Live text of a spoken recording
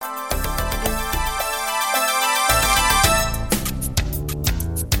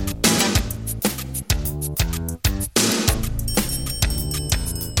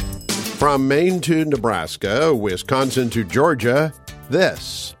From Maine to Nebraska, Wisconsin to Georgia,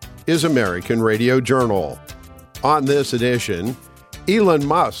 this is American Radio Journal. On this edition, Elon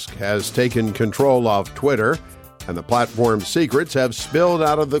Musk has taken control of Twitter, and the platform's secrets have spilled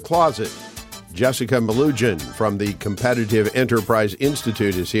out of the closet. Jessica Malugin from the Competitive Enterprise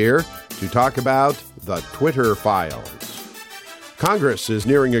Institute is here to talk about the Twitter files. Congress is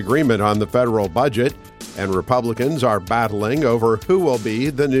nearing agreement on the federal budget, and Republicans are battling over who will be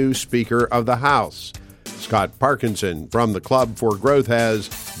the new Speaker of the House. Scott Parkinson from the Club for Growth has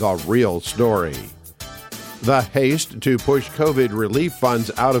the real story. The haste to push COVID relief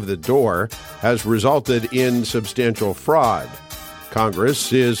funds out of the door has resulted in substantial fraud.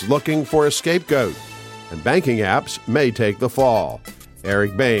 Congress is looking for a scapegoat, and banking apps may take the fall.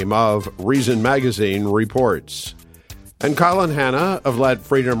 Eric Boehm of Reason Magazine reports. And Colin Hanna of Let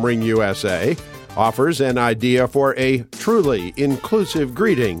Freedom Ring USA offers an idea for a truly inclusive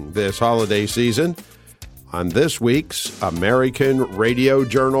greeting this holiday season on this week's American Radio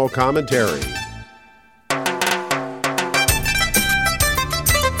Journal commentary.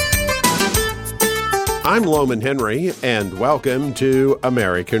 I'm Loman Henry, and welcome to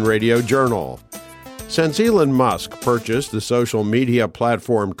American Radio Journal. Since Elon Musk purchased the social media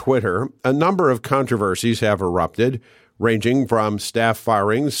platform Twitter, a number of controversies have erupted, ranging from staff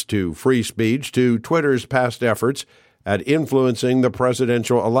firings to free speech to Twitter's past efforts at influencing the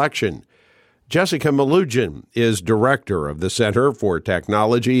presidential election. Jessica Malugin is director of the Center for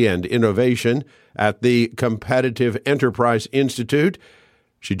Technology and Innovation at the Competitive Enterprise Institute.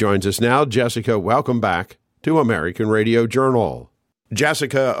 She joins us now. Jessica, welcome back to American Radio Journal.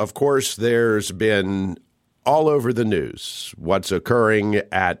 Jessica, of course, there's been all over the news what's occurring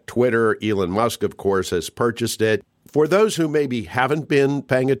at Twitter. Elon Musk, of course, has purchased it. For those who maybe haven't been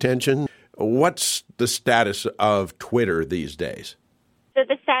paying attention, what's the status of Twitter these days? So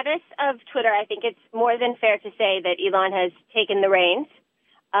the status of Twitter, I think it's more than fair to say that Elon has taken the reins.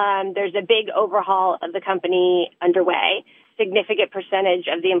 There's a big overhaul of the company underway. Significant percentage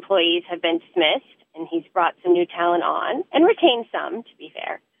of the employees have been dismissed, and he's brought some new talent on and retained some, to be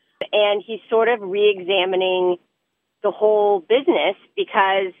fair. And he's sort of re-examining the whole business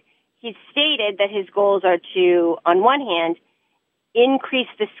because he's stated that his goals are to, on one hand, increase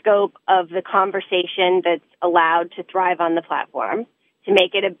the scope of the conversation that's allowed to thrive on the platform, to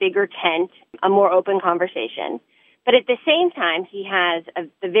make it a bigger tent, a more open conversation. But at the same time, he has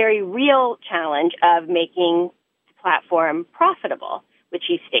the very real challenge of making the platform profitable, which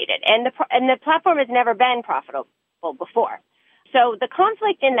he stated. And the platform has never been profitable before. So the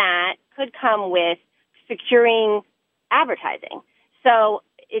conflict in that could come with securing advertising. So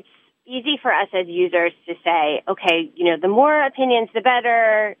it's easy for us as users to say, okay, the more opinions, the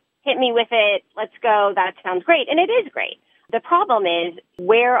better. Hit me with it. Let's go. That sounds great. And it is great. The problem is,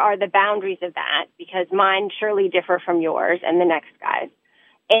 where are the boundaries of that? Because mine surely differ from yours and the next guy's.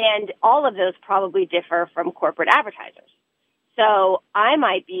 And all of those probably differ from corporate advertisers. So I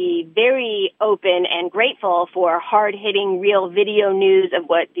might be very open and grateful for hard-hitting real video news of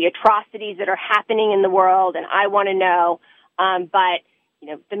what the atrocities that are happening in the world, and I want to know. But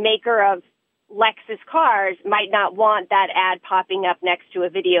the maker of Lexus cars might not want that ad popping up next to a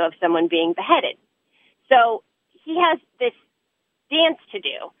video of someone being beheaded. So he has this dance to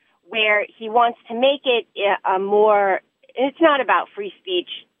do where he wants to make it it's not about free speech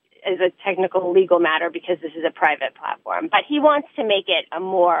as a technical legal matter because this is a private platform, but he wants to make it a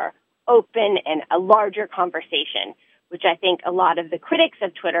more open and a larger conversation, which I think a lot of the critics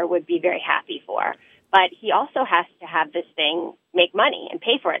of Twitter would be very happy for. But he also has to have this thing make money and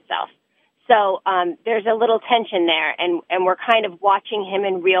pay for itself. So there's a little tension there, and we're kind of watching him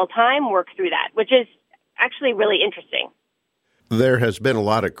in real time work through that, which is actually really interesting. There has been a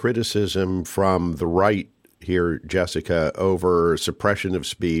lot of criticism from the right here, Jessica, over suppression of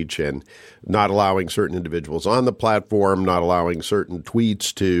speech and not allowing certain individuals on the platform, not allowing certain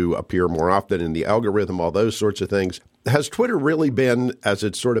tweets to appear more often in the algorithm, all those sorts of things. Has Twitter really been, as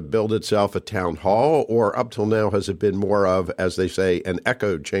it sort of built itself, a town hall, or up till now has it been more of, as they say, an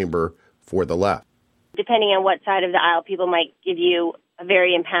echo chamber for the left? Depending on what side of the aisle, people might give you a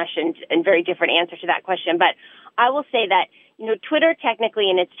very impassioned and very different answer to that question. But I will say that, Twitter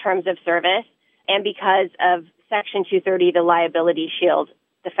technically in its terms of service, and because of Section 230, the liability shield,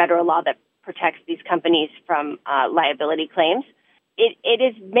 the federal law that protects these companies from liability claims, it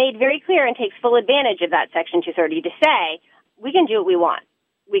is made very clear and takes full advantage of that Section 230 to say, we can do what we want.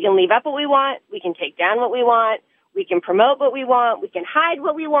 We can leave up what we want. We can take down what we want. We can promote what we want. We can hide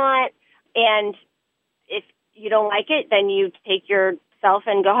what we want. And if you don't like it, then you take yourself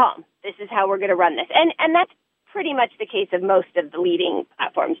and go home. This is how we're going to run this. And that's pretty much the case of most of the leading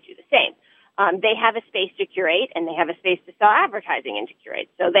platforms do the same. They have a space to curate, and they have a space to sell advertising into curate.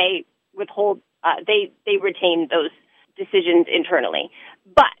 So they withhold, they retain those decisions internally.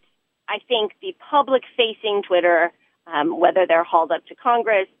 But I think the public-facing Twitter, whether they're hauled up to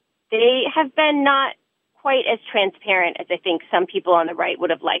Congress, they have been not quite as transparent as I think some people on the right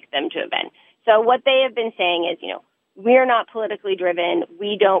would have liked them to have been. So what they have been saying is, we're not politically driven.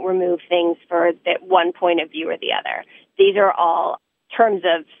 We don't remove things for that one point of view or the other. These are all terms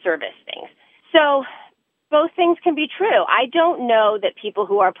of service things. So both things can be true. I don't know that people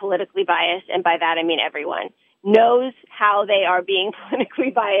who are politically biased, and by that I mean everyone, knows how they are being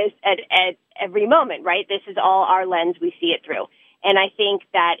politically biased at every moment, right? This is all our lens. We see it through. And I think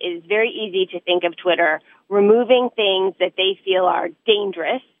that it is very easy to think of Twitter removing things that they feel are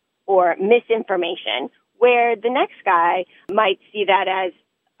dangerous or misinformation, where the next guy might see that as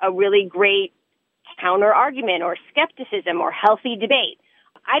a really great counter-argument or skepticism or healthy debate.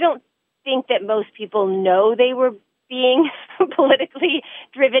 I don't think that most people know they were being politically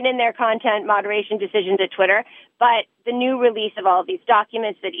driven in their content moderation decisions at Twitter, but the new release of all of these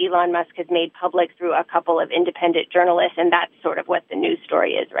documents that Elon Musk has made public through a couple of independent journalists, and that's sort of what the news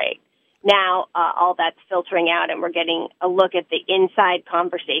story is right now. All that's filtering out, and we're getting a look at the inside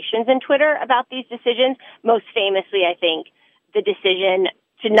conversations in Twitter about these decisions. Most famously, I think, the decision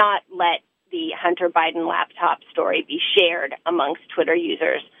to not let the Hunter Biden laptop story be shared amongst Twitter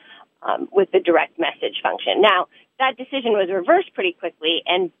users with the direct message function. Now, that decision was reversed pretty quickly,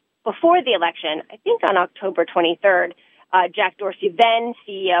 and before the election, I think on October 23rd, Jack Dorsey, then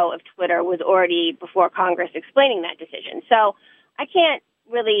CEO of Twitter, was already before Congress explaining that decision. So I can't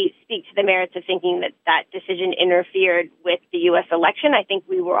really speak to the merits of thinking that that decision interfered with the U.S. election. I think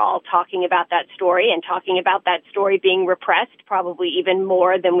we were all talking about that story and talking about that story being repressed, probably even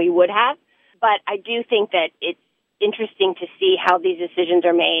more than we would have. But I do think that it's interesting to see how these decisions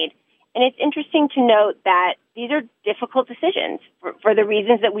are made. And it's interesting to note that these are difficult decisions for the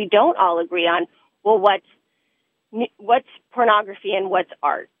reasons that we don't all agree on. Well, what's pornography and what's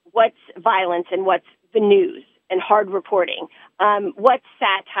art? What's violence and what's the news and hard reporting? What's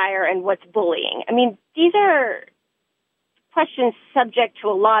satire and what's bullying? I mean, these are questions subject to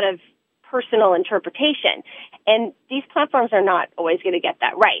a lot of personal interpretation. And these platforms are not always going to get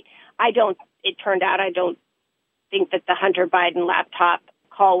that right. It turned out I don't think that the Hunter Biden laptop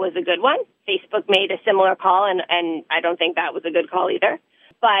call was a good one. Facebook made a similar call, and I don't think that was a good call either.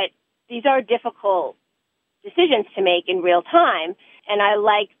 But these are difficult decisions to make in real time, and I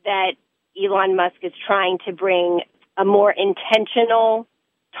like that Elon Musk is trying to bring a more intentional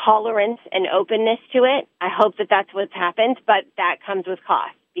tolerance and openness to it. I hope that that's what's happened, but that comes with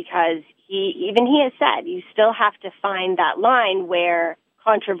cost, because he has said you still have to find that line where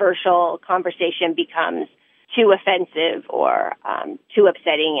controversial conversation becomes too offensive or too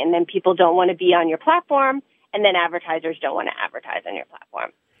upsetting, and then people don't want to be on your platform, and then advertisers don't want to advertise on your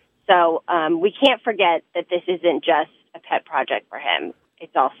platform. So we can't forget that this isn't just a pet project for him.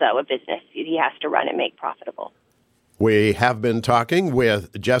 It's also a business he has to run and make profitable. We have been talking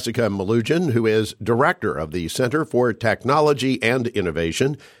with Jessica Malugin, who is director of the Center for Technology and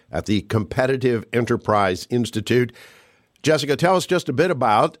Innovation at the Competitive Enterprise Institute. Jessica, tell us just a bit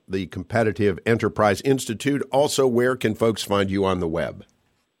about the Competitive Enterprise Institute. Also, where can folks find you on the web?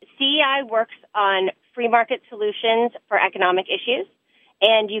 CEI works on free market solutions for economic issues,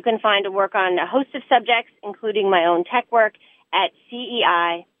 and you can find work on a host of subjects, including my own tech work, at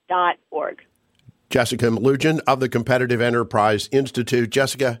CEI.org. Jessica Malugin of the Competitive Enterprise Institute.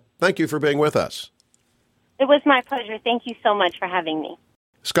 Jessica, thank you for being with us. It was my pleasure. Thank you so much for having me.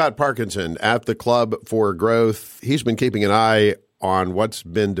 Scott Parkinson at the Club for Growth. He's been keeping an eye on what's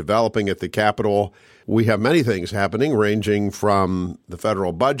been developing at the Capitol. We have many things happening, ranging from the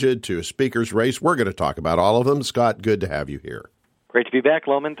federal budget to a speaker's race. We're going to talk about all of them. Scott, good to have you here. Great to be back,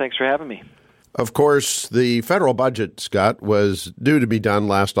 Loman. Thanks for having me. Of course, the federal budget, Scott, was due to be done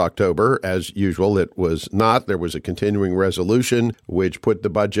last October. As usual, it was not. There was a continuing resolution which put the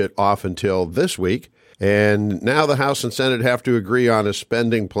budget off until this week. And now the House and Senate have to agree on a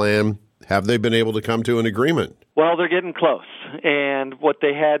spending plan. Have they been able to come to an agreement? Well, they're getting close. And what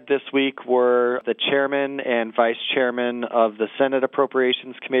they had this week were the chairman and vice chairman of the Senate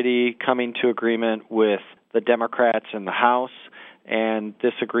Appropriations Committee coming to agreement with the Democrats in the House. And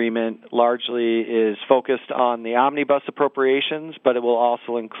this agreement largely is focused on the omnibus appropriations, but it will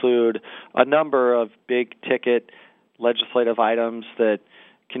also include a number of big-ticket legislative items that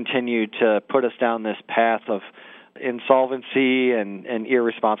continue to put us down this path of insolvency and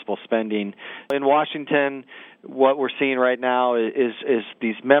irresponsible spending. In Washington, what we're seeing right now is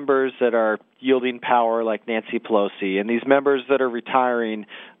these members that are yielding power like Nancy Pelosi, and these members that are retiring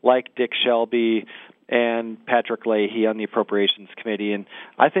like Dick Shelby and Patrick Leahy on the Appropriations Committee. And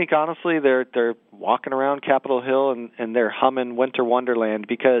I think, honestly, they're walking around Capitol Hill and they're humming Winter Wonderland,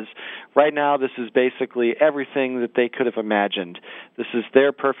 because right now this is basically everything that they could have imagined. This is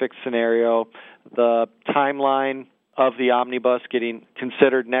their perfect scenario. The timeline of the omnibus getting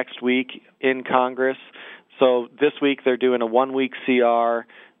considered next week in Congress. So this week they're doing a 1-week CR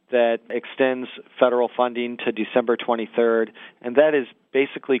that extends federal funding to December 23rd, and that is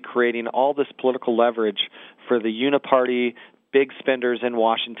basically creating all this political leverage for the uniparty big spenders in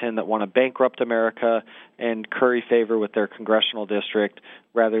Washington that want to bankrupt America and curry favor with their congressional district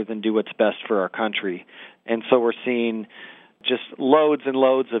rather than do what's best for our country. And so we're seeing just loads and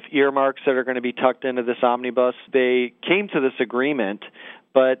loads of earmarks that are going to be tucked into this omnibus. They came to this agreement,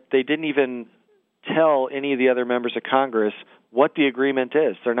 but they didn't even tell any of the other members of Congress what the agreement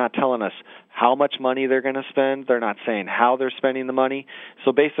is. They're not telling us how much money they're going to spend. They're not saying how they're spending the money.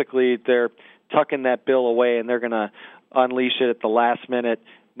 So basically, they're tucking that bill away, and they're going to unleash it at the last minute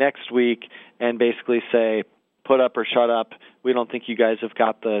next week and basically say, put up or shut up. We don't think you guys have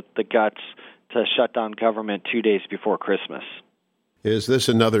got the guts to shut down government 2 days before Christmas. Is this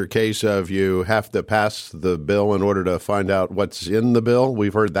another case of you have to pass the bill in order to find out what's in the bill?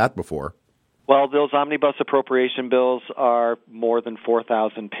 We've heard that before. Well, those omnibus appropriation bills are more than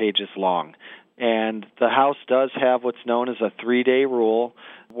 4,000 pages long. And the House does have what's known as a 3-day rule,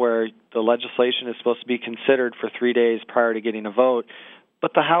 where the legislation is supposed to be considered for 3 days prior to getting a vote.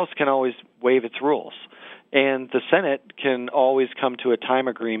 But the House can always waive its rules. And the Senate can always come to a time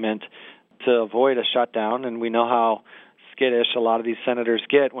agreement to avoid a shutdown. And we know how skittish a lot of these senators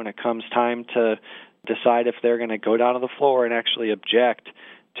get when it comes time to decide if they're going to go down to the floor and actually object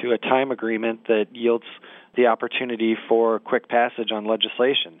to a time agreement that yields the opportunity for quick passage on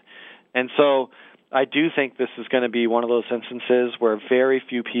legislation. And so I do think this is going to be one of those instances where very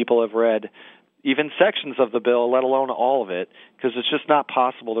few people have read even sections of the bill, let alone all of it, because it's just not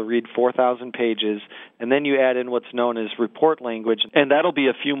possible to read 4,000 pages, and then you add in what's known as report language, and that'll be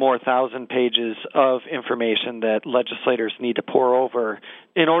a few more thousand pages of information that legislators need to pore over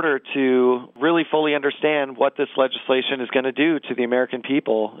in order to really fully understand what this legislation is going to do to the American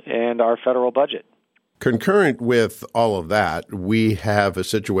people and our federal budget. Concurrent with all of that, we have a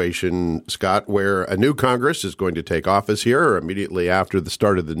situation, Scott, where a new Congress is going to take office here immediately after the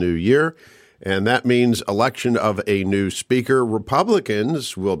start of the new year. And that means election of a new speaker.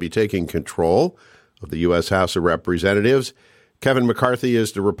 Republicans will be taking control of the U.S. House of Representatives. Kevin McCarthy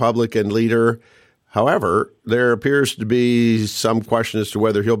is the Republican leader. However, there appears to be some question as to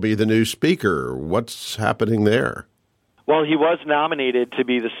whether he'll be the new speaker. What's happening there? Well, he was nominated to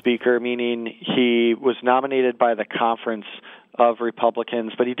be the speaker, meaning he was nominated by the conference of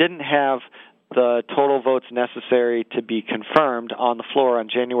Republicans, but he didn't have the total votes necessary to be confirmed on the floor on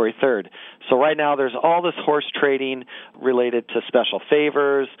January 3rd. So right now there's all this horse trading related to special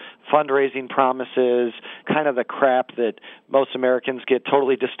favors, fundraising promises, kind of the crap that most Americans get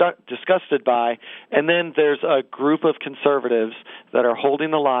totally disgusted by. And then there's a group of conservatives that are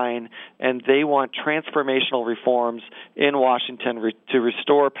holding the line, and they want transformational reforms in Washington to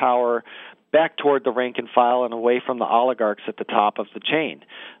restore power back toward the rank and file and away from the oligarchs at the top of the chain.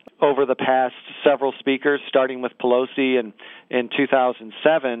 Over the past several speakers, starting with Pelosi in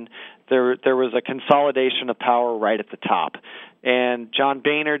 2007, there was a consolidation of power right at the top. And John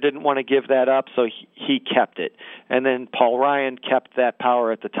Boehner didn't want to give that up, so he kept it. And then Paul Ryan kept that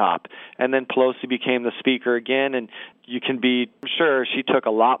power at the top. And then Pelosi became the speaker again, and you can be sure she took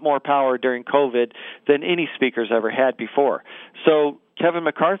a lot more power during COVID than any speaker's ever had before. So Kevin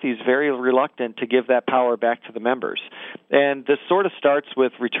McCarthy is very reluctant to give that power back to the members. And this sort of starts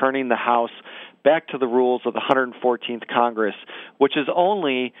with returning the House back to the rules of the 114th Congress, which is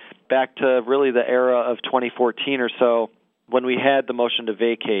only back to really the era of 2014 or so, when we had the motion to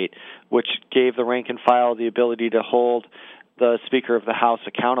vacate, which gave the rank and file the ability to hold the Speaker of the House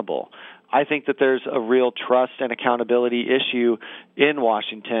accountable. I think that there's a real trust and accountability issue in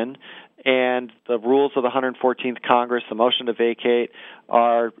Washington, and the rules of the 114th Congress, the motion to vacate,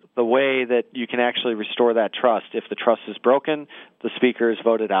 are the way that you can actually restore that trust. If the trust is broken, the Speaker is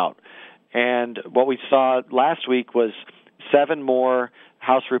voted out. And what we saw last week was 7 more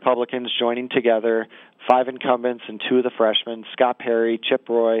House Republicans joining together, 5 incumbents and 2 of the freshmen, Scott Perry, Chip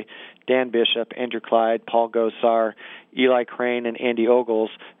Roy, Dan Bishop, Andrew Clyde, Paul Gosar, Eli Crane, and Andy Ogles.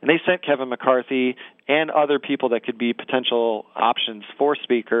 And they sent Kevin McCarthy and other people that could be potential options for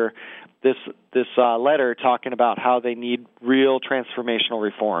Speaker this letter talking about how they need real transformational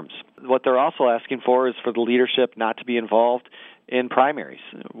reforms. What they're also asking for is for the leadership not to be involved in primaries.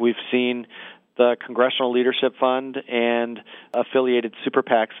 We've seen the Congressional Leadership Fund and affiliated super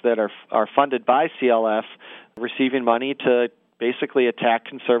PACs that are funded by CLF receiving money to basically attack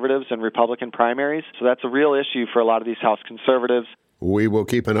conservatives and Republican primaries. So that's a real issue for a lot of these House conservatives. We will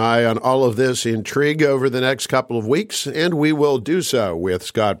keep an eye on all of this intrigue over the next couple of weeks, and we will do so with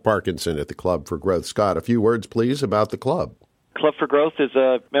Scott Parkinson at the Club for Growth. Scott, a few words, please, about the club. Club for Growth is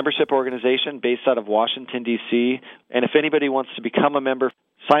a membership organization based out of Washington, D.C., and if anybody wants to become a member,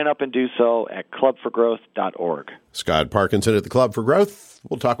 sign up and do so at clubforgrowth.org. Scott Parkinson at the Club for Growth.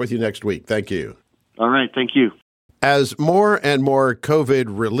 We'll talk with you next week. Thank you. All right, thank you. As more and more COVID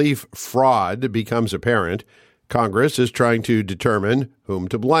relief fraud becomes apparent, Congress is trying to determine whom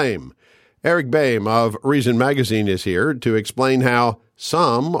to blame. Eric Boehm of Reason Magazine is here to explain how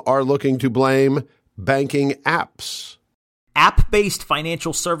some are looking to blame banking apps. App-based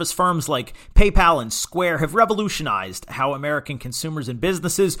financial service firms like PayPal and Square have revolutionized how American consumers and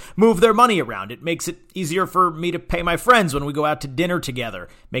businesses move their money around. It makes it easier for me to pay my friends when we go out to dinner together. It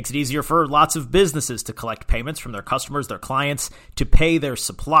makes it easier for lots of businesses to collect payments from their customers, their clients, to pay their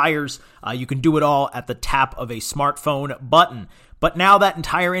suppliers. You can do it all at the tap of a smartphone button. But now that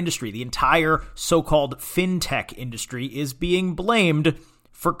entire industry, the entire so-called fintech industry, is being blamed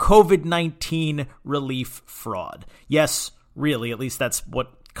for COVID-19 relief fraud. Yes, really, at least that's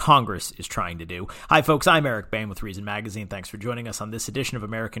what Congress is trying to do. Hi, folks. I'm Eric Boehm with Reason Magazine. Thanks for joining us on this edition of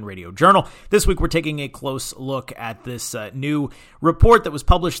American Radio Journal. This week, we're taking a close look at this new report that was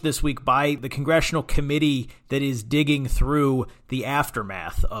published this week by the congressional committee that is digging through the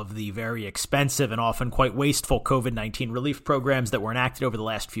aftermath of the very expensive and often quite wasteful COVID-19 relief programs that were enacted over the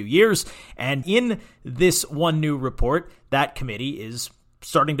last few years. And in this one new report, that committee is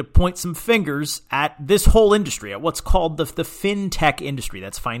starting to point some fingers at this whole industry, at what's called the fintech industry.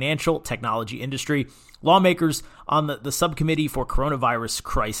 That's financial technology industry. Lawmakers on the subcommittee for coronavirus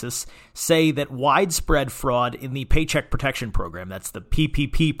crisis say that widespread fraud in the Paycheck Protection Program, that's the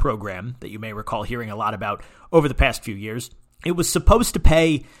PPP program that you may recall hearing a lot about over the past few years, it was supposed to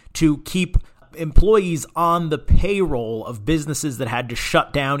pay to keep employees on the payroll of businesses that had to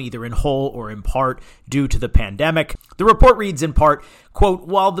shut down either in whole or in part due to the pandemic. The report reads in part, quote,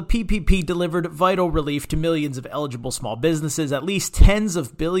 while the PPP delivered vital relief to millions of eligible small businesses, at least tens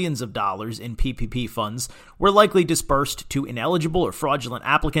of billions of dollars in PPP funds were likely dispersed to ineligible or fraudulent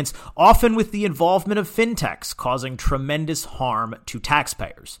applicants, often with the involvement of fintechs, causing tremendous harm to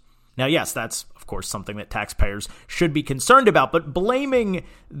taxpayers. Now, yes, that's, of course, something that taxpayers should be concerned about, but blaming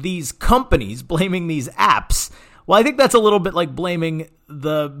these companies, blaming these apps, well, I think that's a little bit like blaming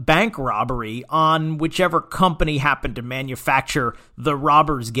the bank robbery on whichever company happened to manufacture the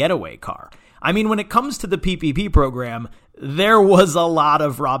robber's getaway car. I mean, when it comes to the PPP program, there was a lot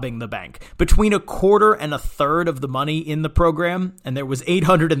of robbing the bank. Between a quarter and a third of the money in the program, and there was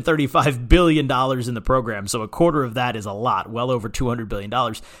 $835 billion in the program, so a quarter of that is a lot, well over $200 billion,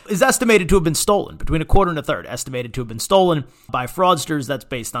 is estimated to have been stolen. Between a quarter and a third, estimated to have been stolen by fraudsters. That's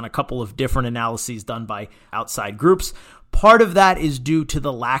based on a couple of different analyses done by outside groups. Part of that is due to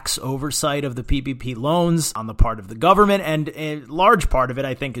the lax oversight of the PPP loans on the part of the government, and a large part of it,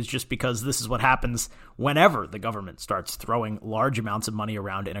 I think, is just because this is what happens whenever the government starts throwing large amounts of money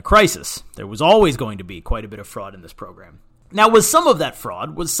around in a crisis. There was always going to be quite a bit of fraud in this program. Now, was some of that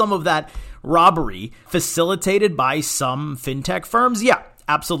fraud, was some of that robbery facilitated by some fintech firms? Yeah.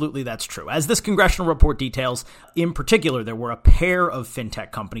 Absolutely, that's true. As this congressional report details, in particular, there were a pair of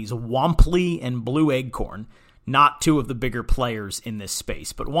fintech companies, Womply and Blue Acorn, not two of the bigger players in this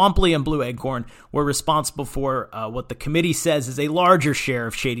space. But Womply and Blue Acorn were responsible for what the committee says is a larger share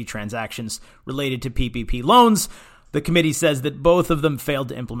of shady transactions related to PPP loans. The committee says that both of them failed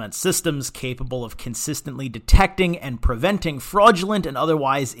to implement systems capable of consistently detecting and preventing fraudulent and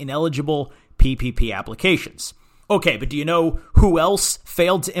otherwise ineligible PPP applications. Okay, but do you know who else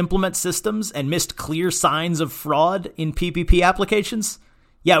failed to implement systems and missed clear signs of fraud in PPP applications?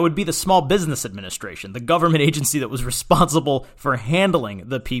 Yeah, it would be the Small Business Administration, the government agency that was responsible for handling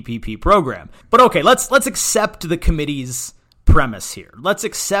the PPP program. But okay, let's accept the committee's premise here. Let's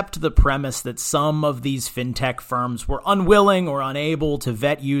accept the premise that some of these fintech firms were unwilling or unable to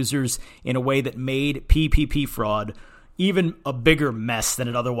vet users in a way that made PPP fraud even a bigger mess than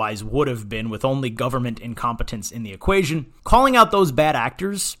it otherwise would have been with only government incompetence in the equation. Calling out those bad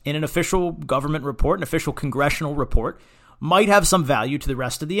actors in an official government report, an official congressional report, might have some value to the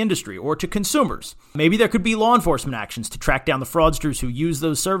rest of the industry or to consumers. Maybe there could be law enforcement actions to track down the fraudsters who use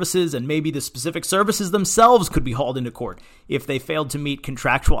those services, and maybe the specific services themselves could be hauled into court if they failed to meet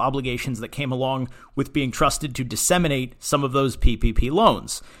contractual obligations that came along with being trusted to disseminate some of those PPP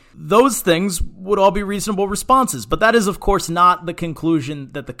loans. Those things would all be reasonable responses, but that is, of course, not the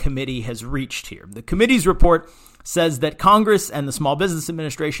conclusion that the committee has reached here. The committee's report says that Congress and the Small Business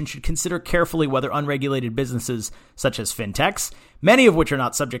Administration should consider carefully whether unregulated businesses such as fintechs, many of which are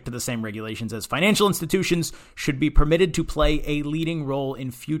not subject to the same regulations as financial institutions, should be permitted to play a leading role in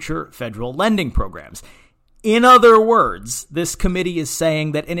future federal lending programs. In other words, this committee is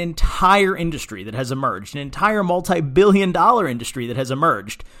saying that an entire industry that has emerged, an entire multi-billion-dollar industry that has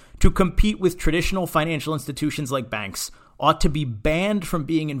emerged to compete with traditional financial institutions like banks, ought to be banned from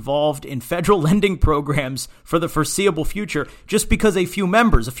being involved in federal lending programs for the foreseeable future just because a few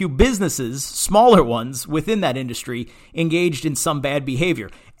members, a few businesses, smaller ones within that industry, engaged in some bad behavior.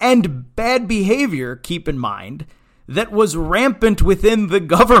 And bad behavior, keep in mind, that was rampant within the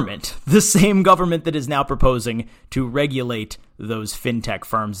government, the same government that is now proposing to regulate those fintech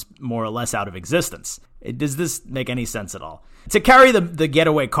firms more or less out of existence. Does this make any sense at all? To carry the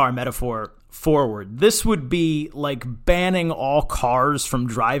getaway car metaphor forward, this would be like banning all cars from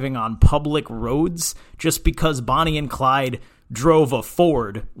driving on public roads just because Bonnie and Clyde drove a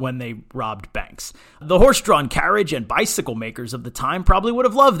Ford when they robbed banks. The horse-drawn carriage and bicycle makers of the time probably would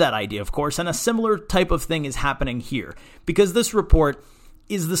have loved that idea, of course, and a similar type of thing is happening here, because this report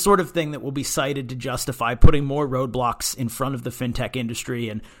is the sort of thing that will be cited to justify putting more roadblocks in front of the fintech industry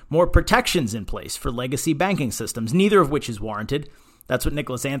and more protections in place for legacy banking systems, neither of which is warranted. That's what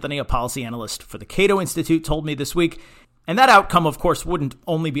Nicholas Anthony, a policy analyst for the Cato Institute, told me this week. And that outcome, of course, wouldn't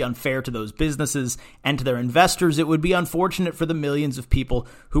only be unfair to those businesses and to their investors. It would be unfortunate for the millions of people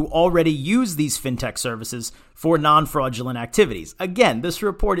who already use these fintech services for non-fraudulent activities. Again, this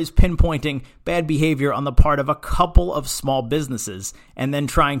report is pinpointing bad behavior on the part of a couple of small businesses and then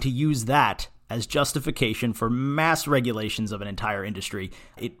trying to use that as justification for mass regulations of an entire industry.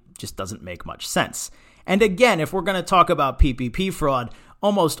 It just doesn't make much sense. And again, if we're going to talk about PPP fraud,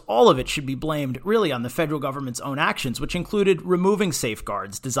 almost all of it should be blamed really on the federal government's own actions, which included removing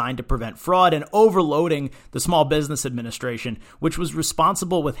safeguards designed to prevent fraud and overloading the Small Business Administration, which was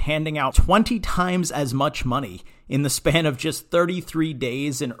responsible with handing out 20 times as much money in the span of just 33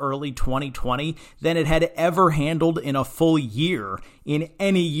 days in early 2020 than it had ever handled in a full year in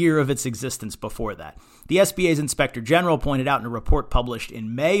any year of its existence before that. The SBA's Inspector General pointed out in a report published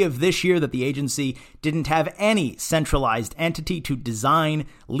in May of this year that the agency didn't have any centralized entity to design,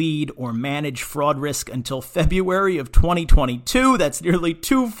 lead, or manage fraud risk until February of 2022. That's nearly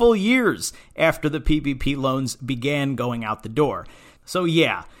 2 full years after the PPP loans began going out the door. So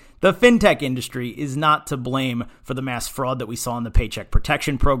yeah, the fintech industry is not to blame for the mass fraud that we saw in the Paycheck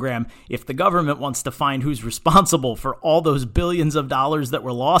Protection Program. If the government wants to find who's responsible for all those billions of dollars that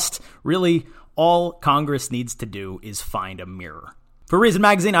were lost, really, all Congress needs to do is find a mirror. For Reason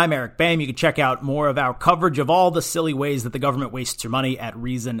Magazine, I'm Eric Boehm. You can check out more of our coverage of all the silly ways that the government wastes your money at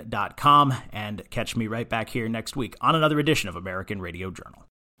Reason.com, and catch me right back here next week on another edition of American Radio Journal.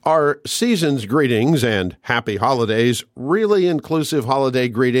 Are season's greetings and happy holidays really inclusive holiday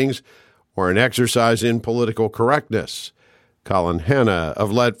greetings or an exercise in political correctness? Colin Hanna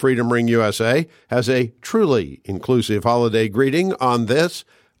of Let Freedom Ring USA has a truly inclusive holiday greeting on this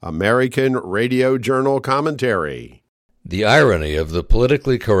American Radio Journal commentary. The irony of the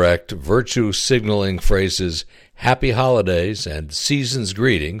politically correct, virtue-signaling phrases Happy Holidays and Season's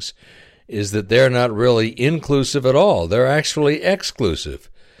Greetings is that they're not really inclusive at all. They're actually exclusive.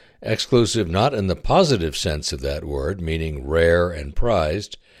 Exclusive not in the positive sense of that word, meaning rare and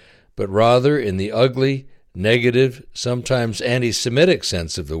prized, but rather in the ugly, negative, sometimes anti-Semitic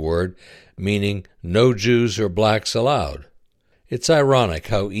sense of the word, meaning no Jews or blacks allowed. It's ironic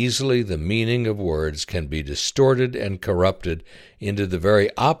how easily the meaning of words can be distorted and corrupted into the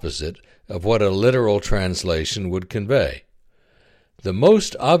very opposite of what a literal translation would convey. The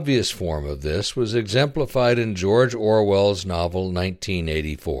most obvious form of this was exemplified in George Orwell's novel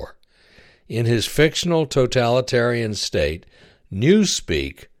 1984. In his fictional totalitarian state,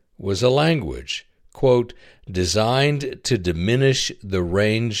 newspeak was a language, quote, designed to diminish the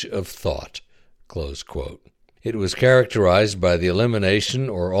range of thought, close quote. It was characterized by the elimination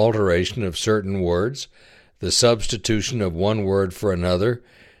or alteration of certain words, the substitution of one word for another,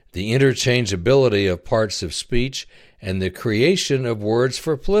 the interchangeability of parts of speech, and the creation of words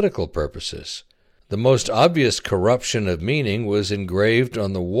for political purposes. The most obvious corruption of meaning was engraved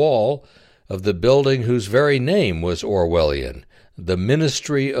on the wall of the building whose very name was Orwellian, the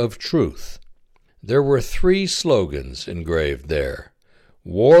Ministry of Truth. there were 3 slogans engraved there: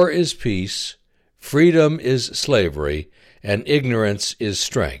 war is peace, freedom is slavery, and ignorance is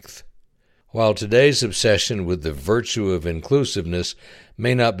strength. While today's obsession with the virtue of inclusiveness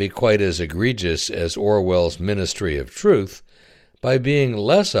may not be quite as egregious as Orwell's Ministry of Truth, by being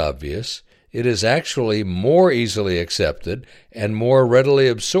less obvious, it is actually more easily accepted and more readily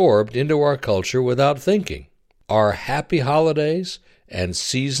absorbed into our culture without thinking. Are happy holidays and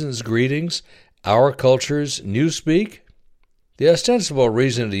season's greetings our culture's newspeak? The ostensible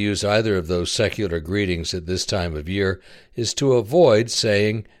reason to use either of those secular greetings at this time of year is to avoid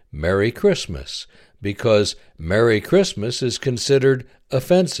saying Merry Christmas, because Merry Christmas is considered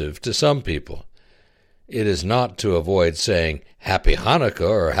offensive to some people. It is not to avoid saying Happy Hanukkah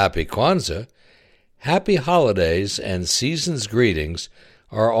or Happy Kwanzaa. Happy holidays and season's greetings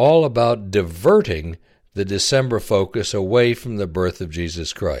are all about diverting the December focus away from the birth of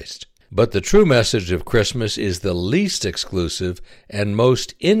Jesus Christ. But the true message of Christmas is the least exclusive and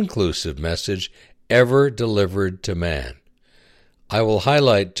most inclusive message ever delivered to man. I will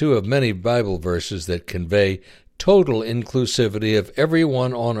highlight 2 of many Bible verses that convey total inclusivity of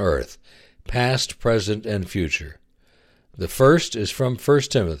everyone on earth, past, present, and future. The first is from 1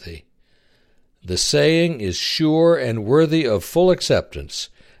 Timothy. The saying is sure and worthy of full acceptance,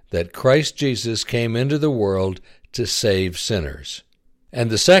 that Christ Jesus came into the world to save sinners. And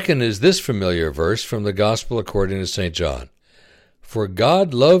the second is this familiar verse from the Gospel according to St. John. For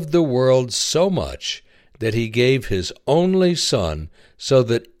God loved the world so much that he gave his only Son, so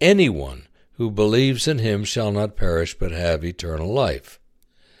that anyone who believes in him shall not perish but have eternal life.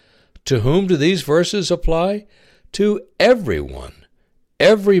 To whom do these verses apply? To everyone,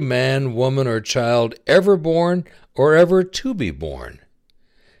 every man, woman, or child ever born or ever to be born.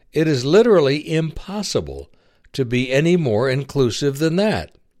 It is literally impossible to be any more inclusive than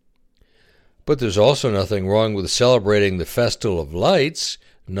that. But there's also nothing wrong with celebrating the Festival of Lights,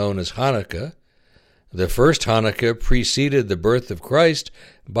 known as Hanukkah. The first Hanukkah preceded the birth of Christ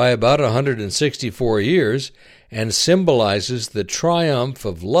by about 164 years and symbolizes the triumph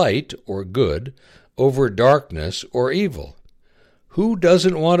of light, or good, over darkness, or evil. Who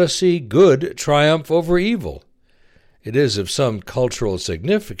doesn't want to see good triumph over evil? It is of some cultural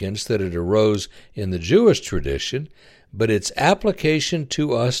significance that it arose in the Jewish tradition, but its application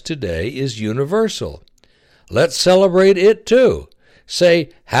to us today is universal. Let's celebrate it too. Say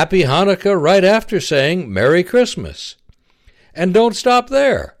Happy Hanukkah right after saying Merry Christmas. And don't stop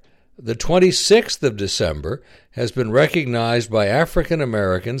there. The 26th of December has been recognized by African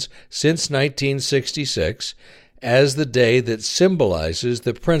Americans since 1966 as the day that symbolizes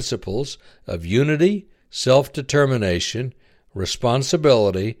the principles of unity, self-determination,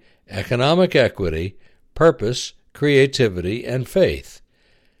 responsibility, economic equity, purpose, creativity, and faith.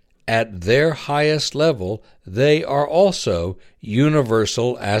 At their highest level, they are also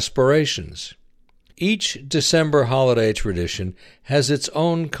universal aspirations. Each December holiday tradition has its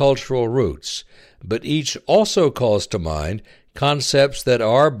own cultural roots, but each also calls to mind concepts that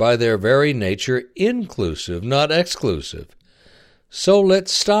are, by their very nature, inclusive, not exclusive. So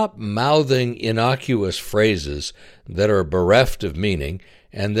let's stop mouthing innocuous phrases that are bereft of meaning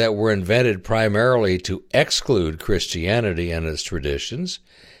and that were invented primarily to exclude Christianity and its traditions,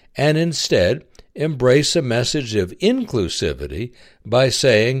 and instead embrace a message of inclusivity by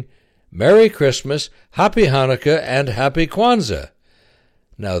saying, Merry Christmas, Happy Hanukkah, and Happy Kwanzaa.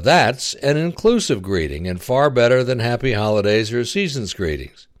 Now that's an inclusive greeting and far better than Happy Holidays or Seasons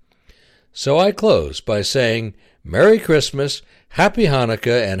greetings. So I close by saying Merry Christmas, Happy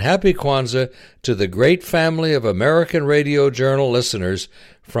Hanukkah, and Happy Kwanzaa to the great family of American Radio Journal listeners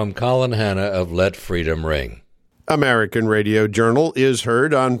from Colin Hanna of Let Freedom Ring. American Radio Journal is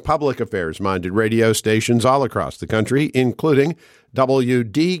heard on public affairs-minded radio stations all across the country, including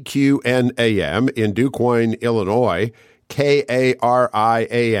WDQN-AM in DuQuoin, Illinois,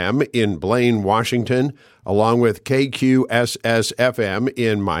 KARI-AM in Blaine, Washington, along with KQSS-FM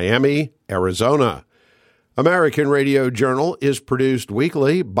in Miami, Arizona. American Radio Journal is produced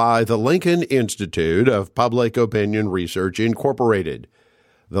weekly by the Lincoln Institute of Public Opinion Research, Incorporated.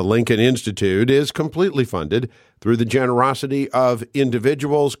 The Lincoln Institute is completely funded through the generosity of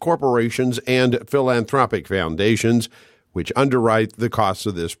individuals, corporations, and philanthropic foundations, which underwrite the costs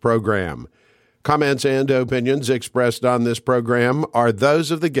of this program. Comments and opinions expressed on this program are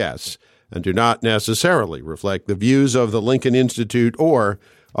those of the guests and do not necessarily reflect the views of the Lincoln Institute or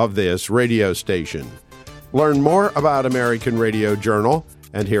of this radio station. Learn more about American Radio Journal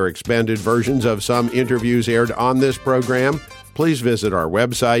and hear expanded versions of some interviews aired on this program. Please visit our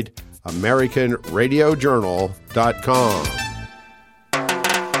website, AmericanRadioJournal.com.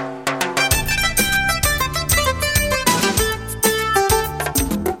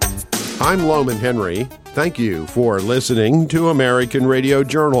 I'm Loman Henry. Thank you for listening to American Radio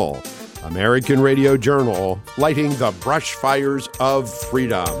Journal. American Radio Journal, lighting the brush fires of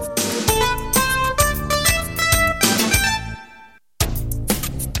freedom.